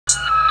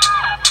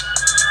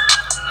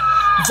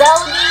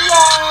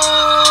Zodiac.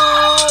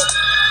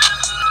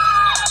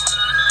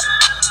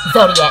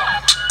 Zodiac.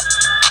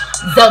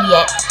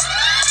 Zodiac.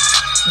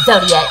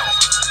 Zodiac.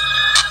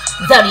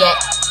 Zodiac.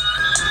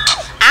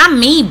 I'm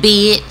me,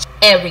 bitch.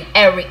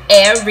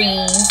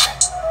 Aries.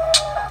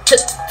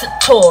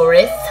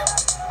 Taurus.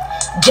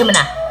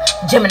 Gemini.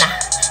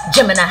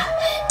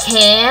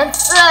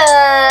 Cancer.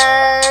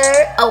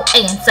 Oh,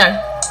 answer.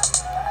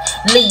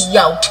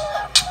 Leo.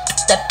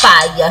 That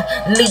fire.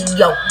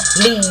 Leo.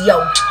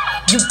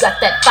 You got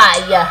that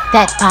fire.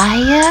 That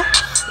fire?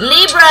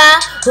 Libra,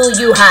 who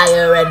you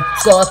hiring?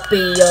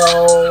 Scorpio.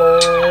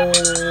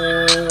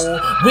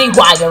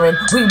 Rewiring.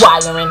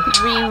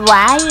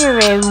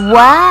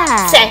 Why?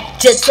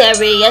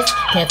 Sagittarius,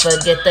 can't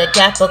forget the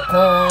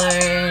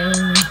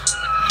Capricorn.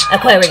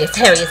 Aquarius,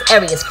 Aries,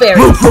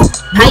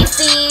 Fairies.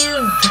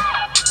 Pisces,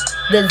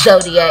 the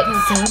Zodiac.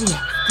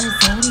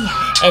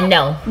 And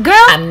no,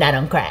 girl, I'm not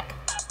on crack.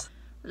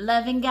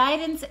 Love and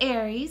guidance,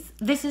 Aries.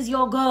 This is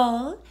your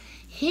goal.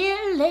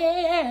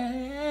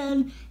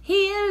 Healing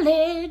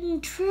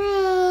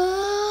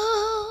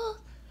true.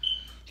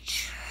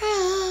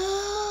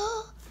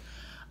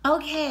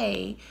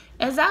 Okay,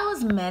 as I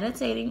was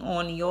meditating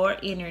on your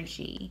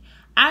energy,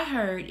 I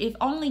heard, if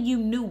only you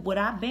knew what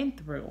I've been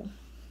through.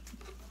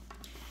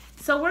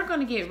 So we're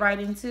going to get right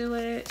into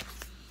it.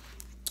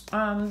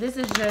 This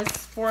is just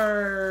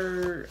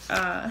for,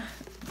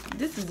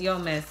 this is your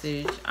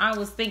message. I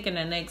was thinking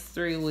the next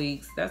 3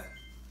 weeks. What's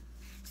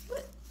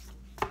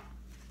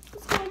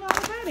going on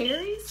with that,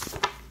 Aries?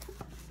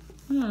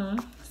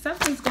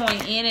 Something's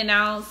going in and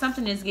out.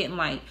 Something is getting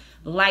like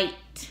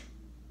light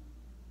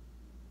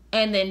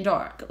and then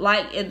dark.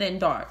 Light and then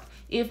dark.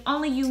 If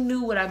only you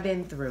knew what I've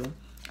been through.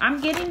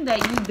 I'm getting that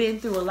you've been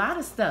through a lot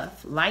of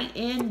stuff. Light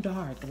and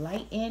dark.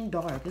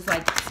 It's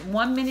like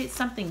 1 minute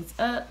something's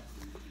up.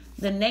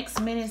 The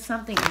next minute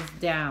something is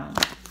down.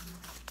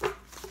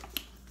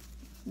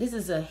 This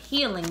is a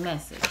healing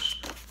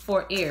message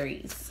for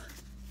Aries.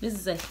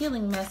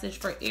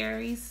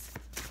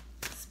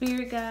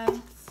 Spirit guides.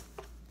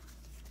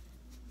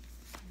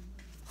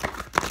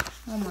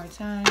 One more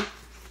time.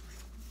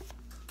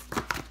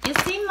 It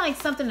seemed like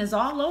something is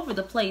all over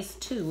the place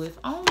too. If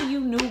only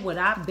you knew what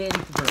I've been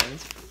through.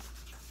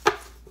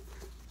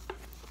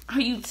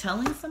 Are you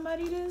telling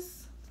somebody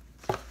this?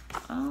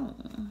 Oh.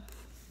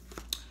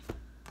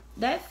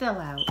 That fell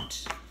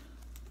out.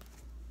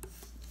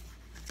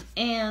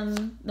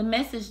 And the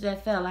message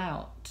that fell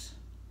out.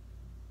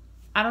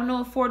 I don't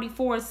know if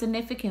 44 is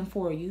significant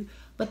for you,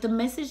 but the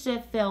message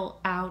that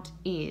fell out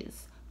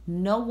is,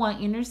 no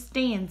one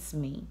understands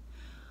me.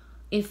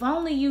 If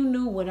only you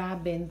knew what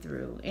I've been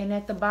through. And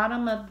at the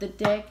bottom of the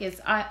deck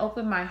is, I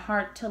open my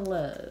heart to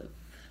love.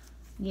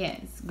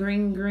 Yes,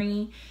 green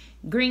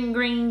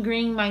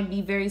might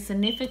be very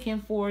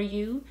significant for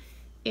you,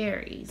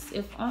 Aries.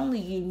 If only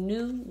you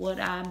knew what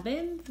I've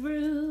been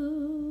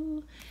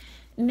through.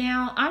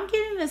 Now, I'm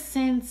getting a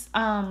sense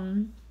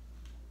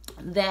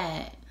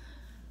that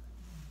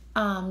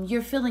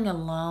you're feeling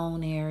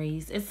alone,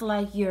 Aries. It's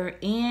like you're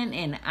in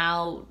and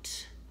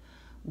out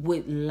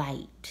with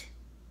light.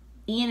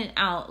 In and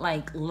out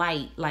like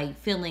light, like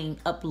feeling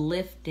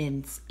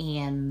uplifting,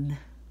 and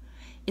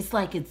it's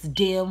like it's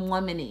dim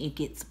 1 minute, it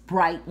gets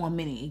bright 1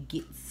 minute, it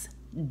gets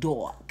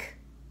dark.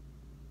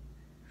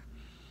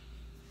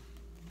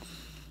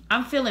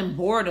 I'm feeling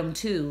boredom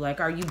too. Like,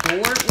 are you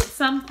bored with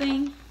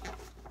something?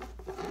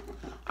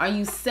 Are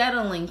you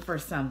settling for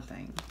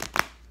something?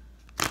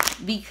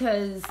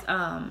 Because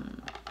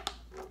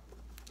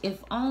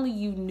if only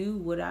you knew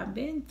what I've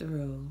been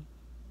through.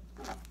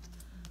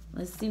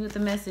 Let's see what the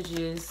message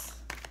is.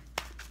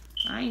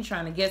 I ain't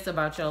trying to guess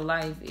about your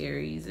life,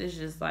 Aries. It's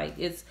just like,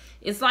 it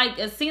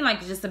seems like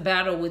it's just a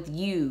battle with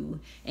you.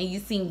 And you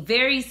seem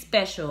very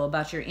special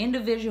about your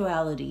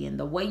individuality and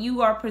the way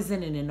you are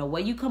presented and the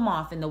way you come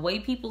off and the way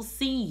people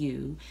see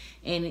you.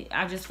 And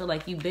I just feel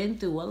like you've been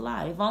through a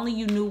lot. If only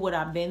you knew what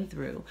I've been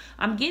through.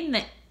 I'm getting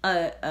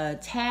a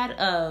tad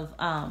of,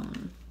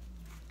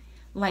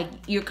 like,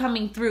 you're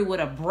coming through with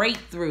a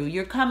breakthrough.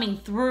 You're coming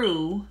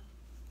through.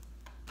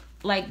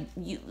 Like,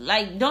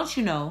 don't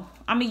you know?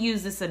 I'm going to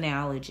use this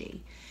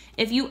analogy.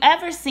 If you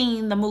ever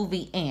seen the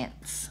movie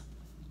Ants,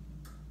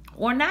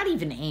 or not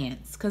even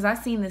Ants, because I've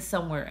seen this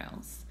somewhere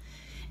else,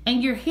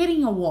 and you're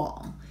hitting a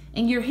wall,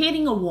 and you're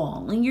hitting a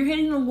wall, and you're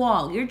hitting a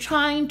wall. You're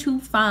trying to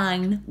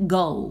find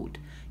gold.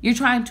 You're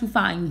trying to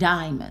find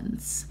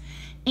diamonds.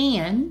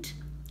 And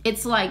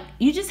it's like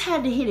you just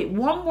had to hit it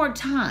one more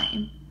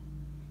time,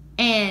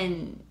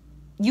 and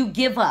you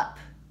give up.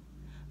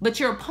 But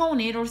your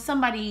opponent or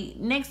somebody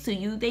next to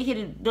you, they hit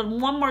it the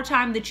one more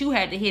time that you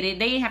had to hit it.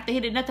 They didn't have to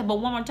hit it nothing but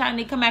one more time.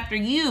 They come after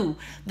you.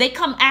 They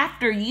come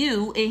after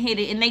you and hit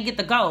it, and they get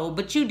the goal.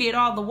 But you did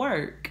all the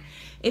work.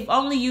 If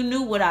only you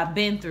knew what I've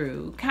been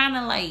through. Kind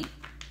of like,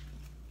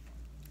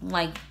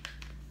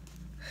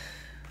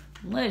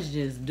 let's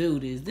just do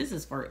this. This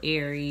is for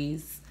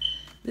Aries.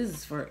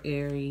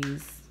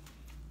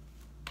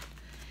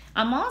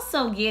 I'm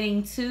also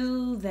getting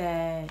to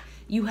that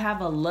you have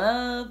a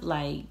love,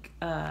 like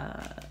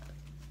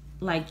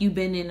like you've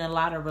been in a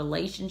lot of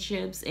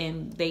relationships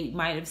and they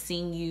might have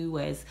seen you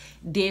as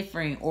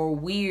different or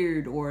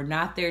weird or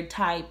not their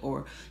type,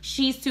 or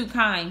she's too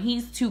kind,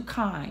 he's too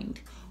kind.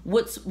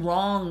 What's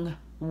wrong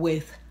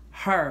with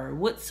her?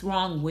 What's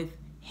wrong with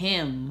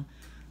him?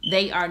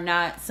 They are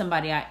not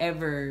somebody I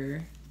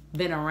ever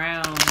been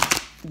around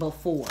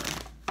before.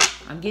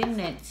 I'm getting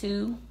that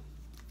too.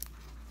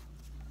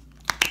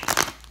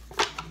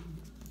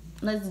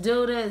 Let's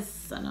do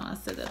this. I know I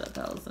said that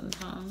 1,000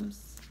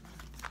 times.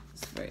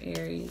 It's for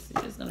Aries.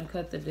 You're just going to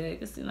cut the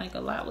deck. It seems like a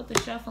lot with the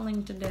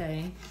shuffling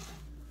today.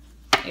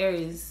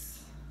 Aries.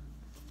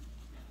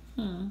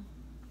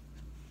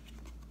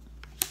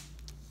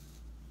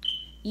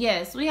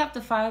 Yes, we have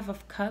the 5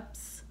 of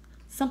Cups.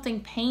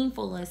 Something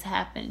painful has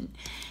happened.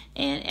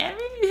 And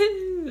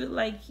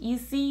like, you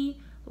see,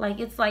 like,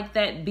 it's like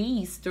that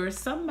beast or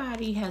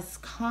somebody has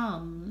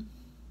come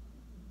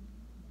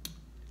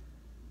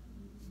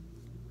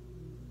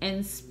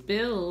and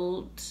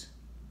spilled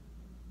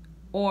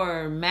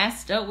or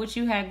messed up what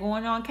you had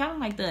going on. Kind of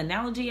like the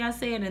analogy I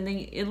said. And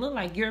then it looked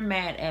like you're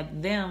mad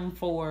at them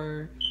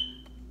for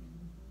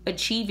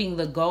achieving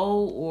the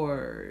goal,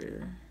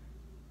 or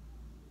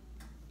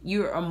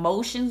your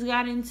emotions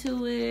got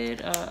into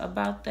it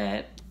about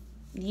that.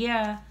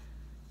 Yeah.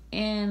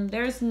 And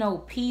there's no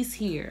peace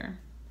here.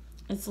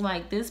 It's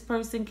like this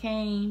person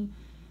came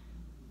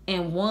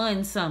and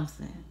won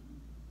something.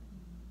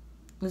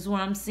 Is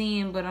what I'm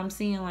seeing, but I'm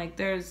seeing like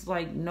there's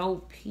like no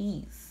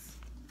peace.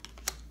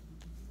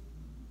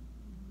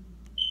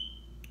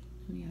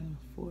 We have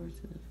a 4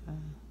 to the 5.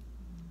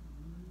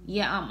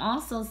 Yeah, I'm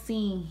also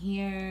seeing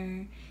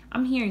here,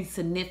 I'm hearing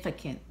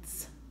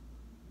significance.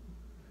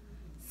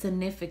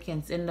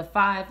 Significance. And the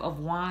 5 of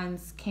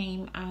Wands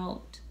came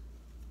out.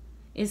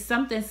 It's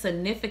something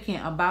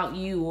significant about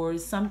you, or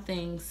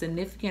something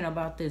significant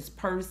about this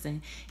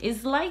person.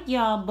 It's like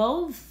y'all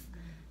both,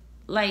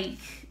 like,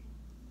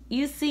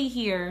 you see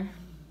here,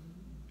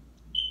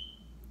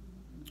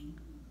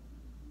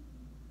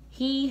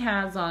 he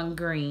has on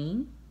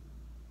green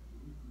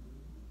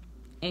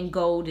and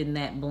gold in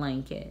that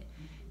blanket.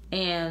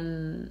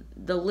 And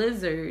the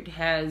lizard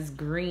has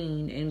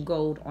green and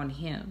gold on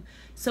him.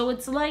 So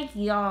it's like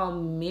y'all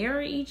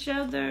mirror each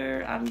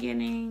other. I'm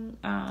getting,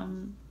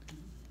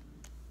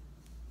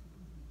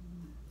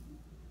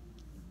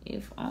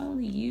 if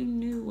only you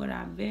knew what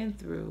I've been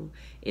through.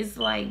 It's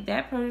like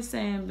that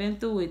person been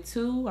through it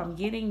too. I'm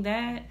getting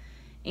that.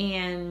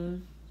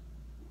 And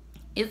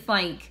it's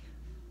like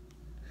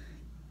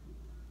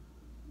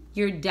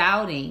you're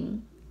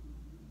doubting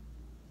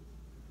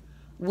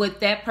what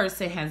that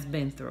person has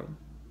been through.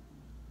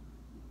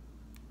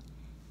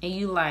 And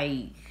you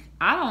like,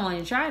 I don't want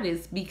to try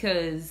this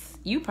because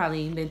you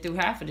probably ain't been through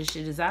half of the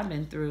shit as I've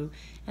been through.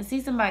 I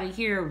see somebody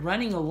here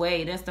running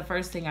away. That's the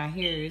first thing I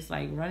hear. It's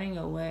like running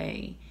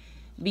away.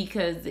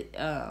 Because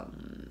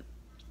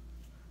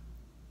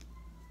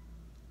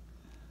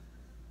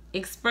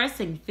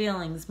expressing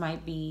feelings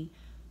might be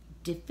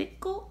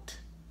difficult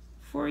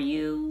for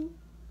you.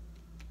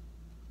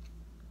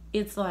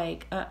 It's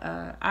like,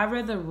 I'd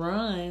rather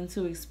run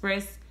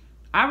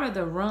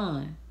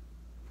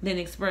than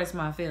express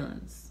my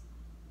feelings.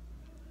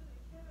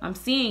 I'm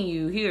seeing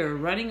you here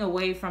running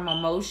away from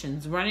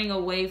emotions, running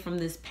away from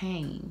this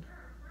pain.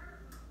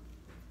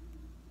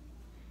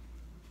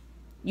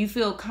 You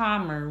feel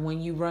calmer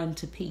when you run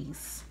to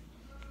peace.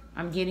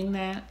 I'm getting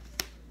that.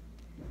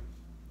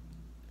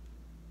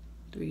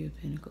 3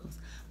 of Pentacles.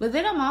 But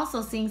then I'm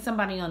also seeing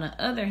somebody on the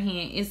other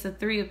hand. It's the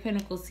 3 of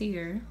Pentacles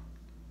here.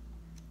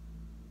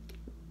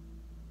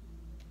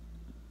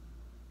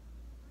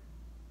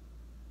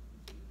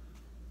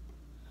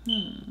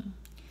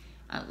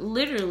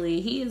 Literally,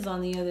 he is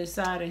on the other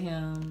side of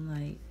him.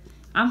 Like,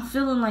 I'm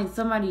feeling like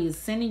somebody is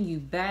sending you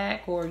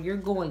back, or you're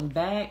going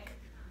back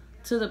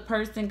to the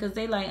person because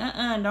they like,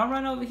 don't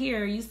run over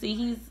here. You see,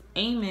 he's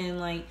aiming,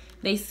 like,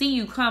 they see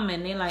you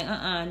coming. They like,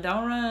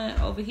 don't run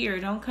over here.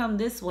 Don't come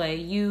this way.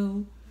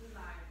 You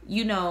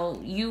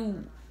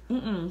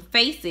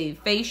face it.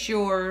 Face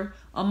your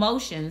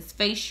emotions.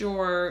 Face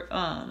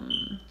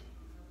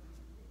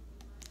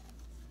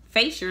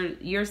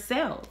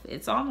yourself.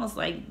 It's almost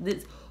like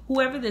this,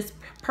 whoever this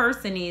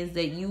person is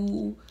that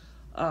you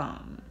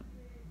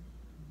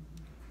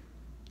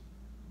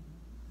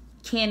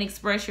can't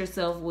express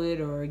yourself with,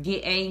 or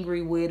get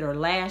angry with, or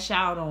lash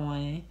out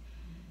on,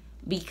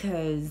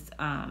 because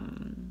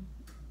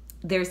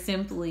they're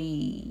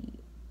simply,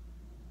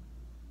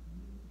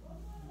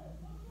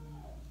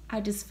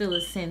 I just feel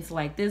a sense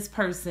like this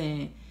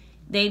person,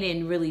 they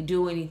didn't really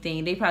do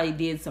anything. They probably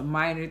did some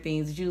minor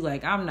things that you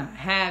like, I'm not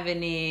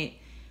having it.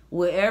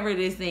 Whatever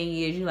this thing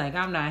is, you like,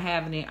 I'm not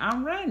having it.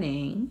 I'm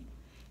running.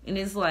 And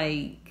it's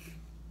like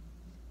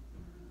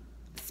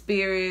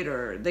spirit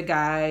or the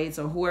guides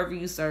or whoever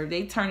you serve,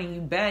 they turning you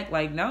back.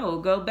 Like, no,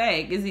 go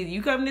back. It's either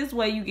you come this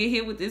way, you get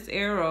hit with this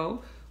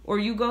arrow, or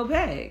you go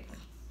back.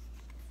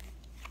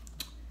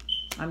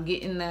 I'm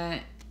getting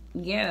that.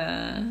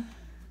 Yeah.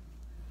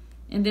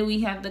 And then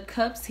we have the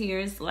cups here.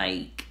 It's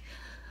like,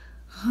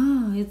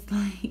 it's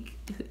like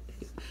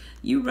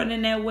You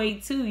running that way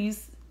too.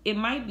 It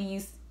might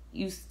be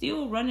you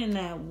still running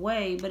that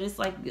way, but it's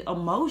like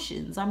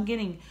emotions. I'm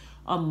getting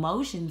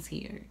emotions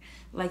here.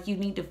 Like you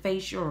need to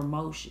face your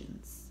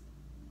emotions.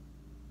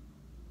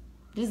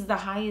 This is the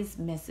highest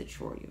message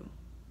for you.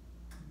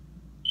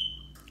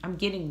 I'm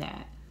getting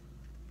that.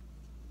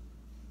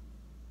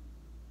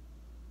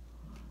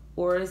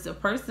 Or it's a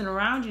person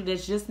around you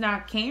that's just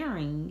not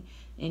caring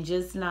and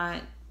just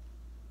not...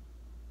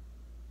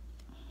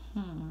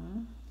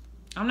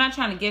 I'm not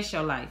trying to guess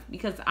your life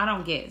because I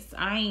don't guess.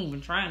 I ain't even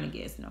trying to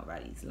guess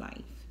nobody's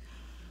life.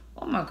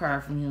 Oh, my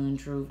card from Healing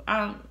Truth.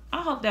 I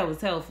hope that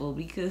was helpful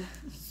because...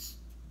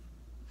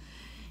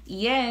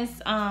 Yes,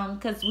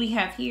 because we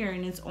have here,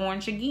 and it's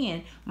orange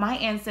again. My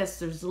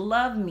ancestors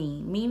love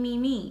me.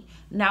 Me.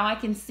 Now I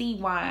can see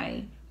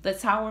why the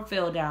tower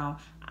fell down.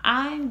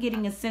 I'm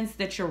getting a sense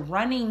that you're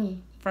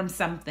running from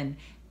something,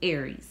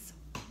 Aries.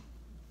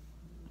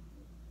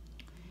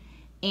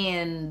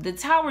 And the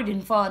tower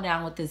didn't fall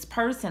down with this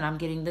person. I'm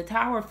getting the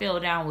tower fell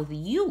down with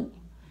you.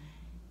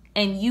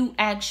 And you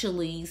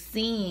actually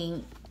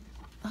seeing...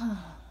 I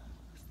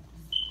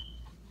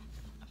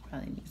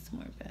probably need some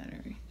more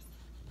batteries.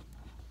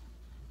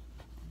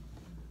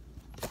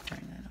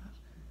 Turn that off.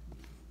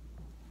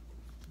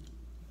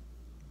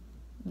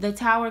 The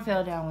tower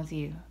fell down with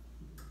you.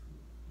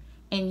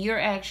 And you're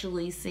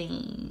actually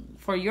seeing,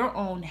 for your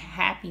own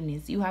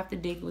happiness, you have to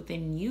dig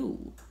within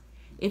you.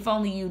 If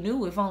only you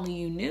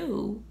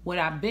knew what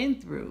I've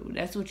been through.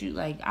 That's what you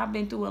like. I've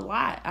been through a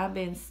lot. I've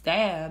been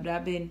stabbed.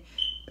 I've been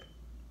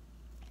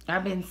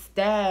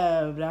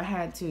stabbed. I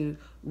had to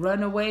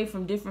run away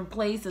from different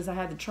places. I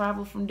had to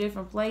travel from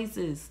different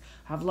places.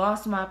 I've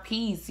lost my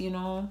peace, you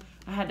know.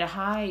 I had to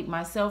hide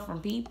myself from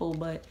people,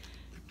 but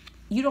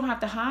you don't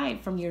have to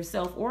hide from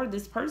yourself or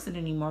this person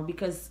anymore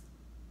because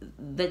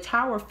the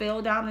tower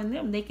fell down in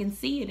them. They can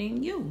see it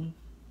in you.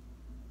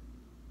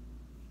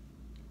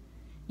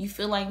 You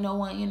feel like no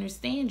one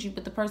understands you,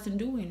 but the person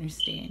do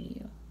understand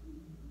you.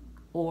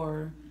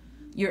 Or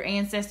your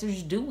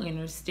ancestors do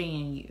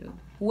understand you.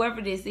 Whoever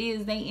this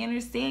is, they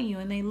understand you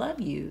and they love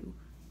you.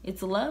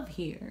 It's love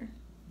here.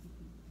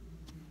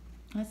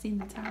 I seen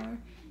the tower.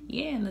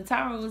 Yeah, and the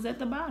tower was at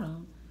the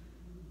bottom.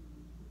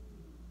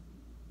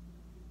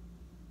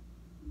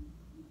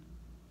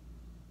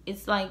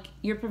 It's like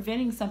you're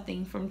preventing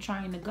something from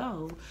trying to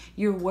go.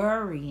 You're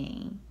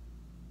worrying,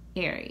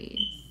 Aries.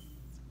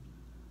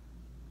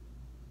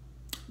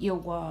 You're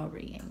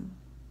worrying.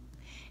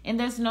 And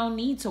there's no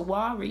need to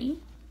worry.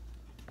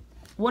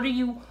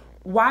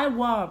 Why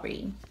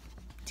worry?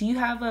 Do you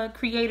have a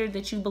creator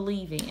that you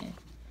believe in?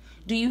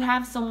 Do you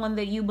have someone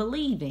that you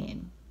believe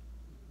in?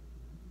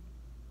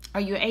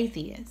 Are you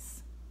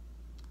atheist?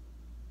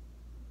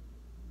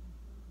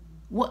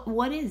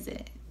 What is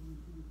it?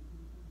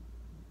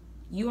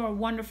 You are a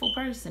wonderful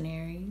person,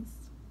 Aries.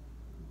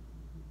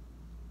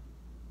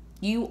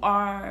 You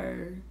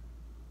are...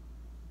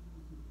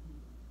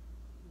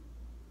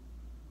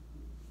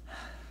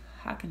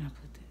 How can I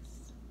put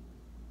this?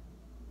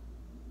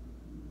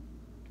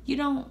 You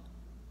don't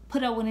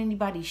put up with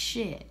anybody's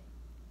shit.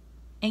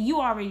 And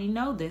you already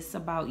know this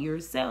about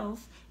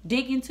yourself.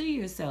 Dig into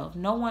yourself.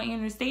 No one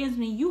understands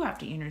me. You have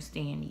to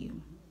understand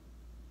you.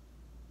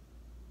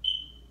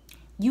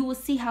 You will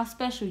see how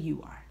special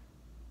you are.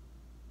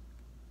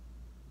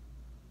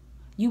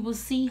 You will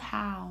see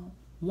how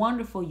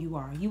wonderful you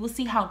are. You will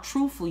see how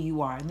truthful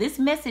you are. This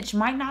message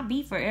might not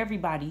be for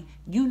everybody.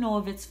 You know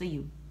if it's for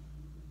you.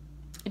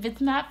 If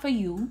it's not for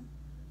you,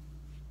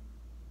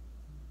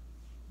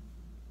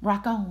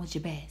 rock on with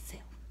your bad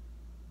self.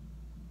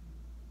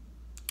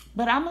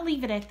 But I'm going to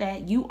leave it at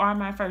that. You are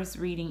my first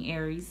reading,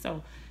 Aries.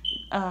 So,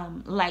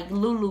 like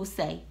Lulu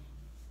say,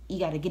 you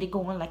got to get it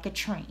going like a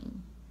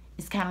train.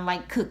 It's kind of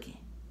like cooking.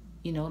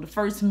 You know, the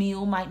first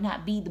meal might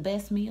not be the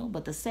best meal,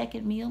 but the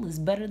second meal is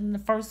better than the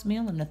first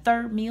meal. And the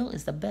third meal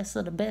is the best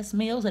of the best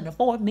meals. And the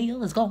fourth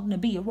meal is going to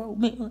be a road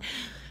meal.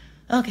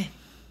 Okay.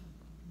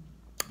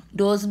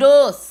 Dos.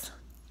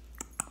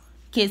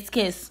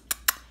 Kiss.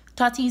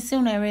 Talk to you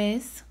soon,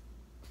 Aries.